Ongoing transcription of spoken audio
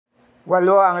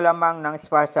Walo ang lamang ng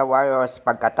Spurs sa Warriors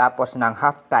pagkatapos ng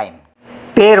halftime.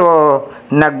 Pero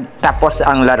nagtapos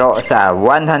ang laro sa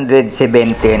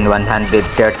 117-113,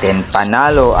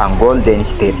 panalo ang Golden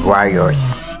State Warriors.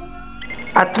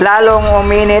 At lalong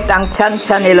uminit ang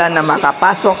tsansa nila na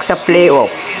makapasok sa playoff.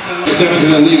 7 to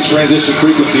the lead transition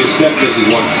frequency is step. This is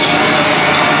one.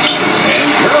 And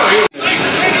Curry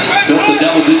built the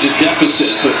double-digit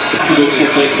deficit, but this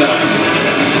will take time.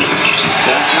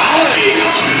 That Colley,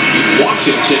 you watch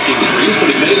him taking threes,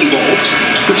 but he made them both.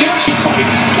 For Jackson fight,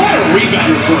 what a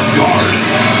rebounder for a guard.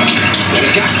 And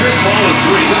it got Chris Paul in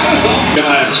three. That was all.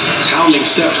 Guy hounding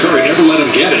Steph Curry, never let him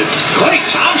get it. Klay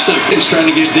Thompson is trying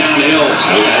to get downhill.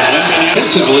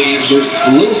 Offensively, there's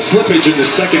a little slippage in the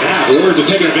second half. Warriors are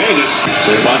taking advantage.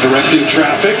 Draymond directing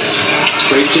traffic.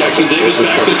 Trace Jackson Davis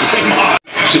back to Draymond.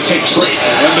 Should take Trace.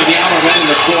 Wembanyama running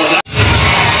the floor.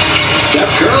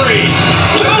 Steph Curry.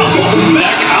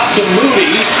 Back out to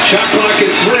Moody. Shot clock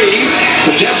at 3.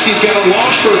 Podziemski's got a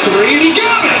launch for 3, and he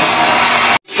got it.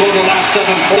 For the last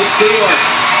 7 full steal.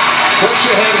 Push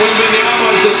ahead,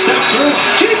 Wembanyama to step through.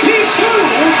 GP2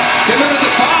 committed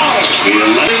the foul.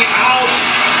 Letting out.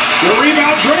 The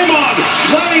rebound, Draymond.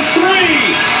 Playing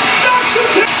 3. Knocks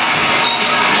it down.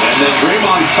 And then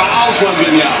Draymond fouls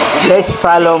Wembanyama. Please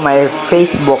follow my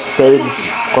Facebook page,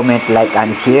 comment, like,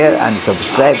 and share, and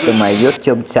subscribe to my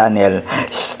YouTube channel,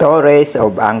 Stories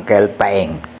of Uncle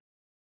Paeng.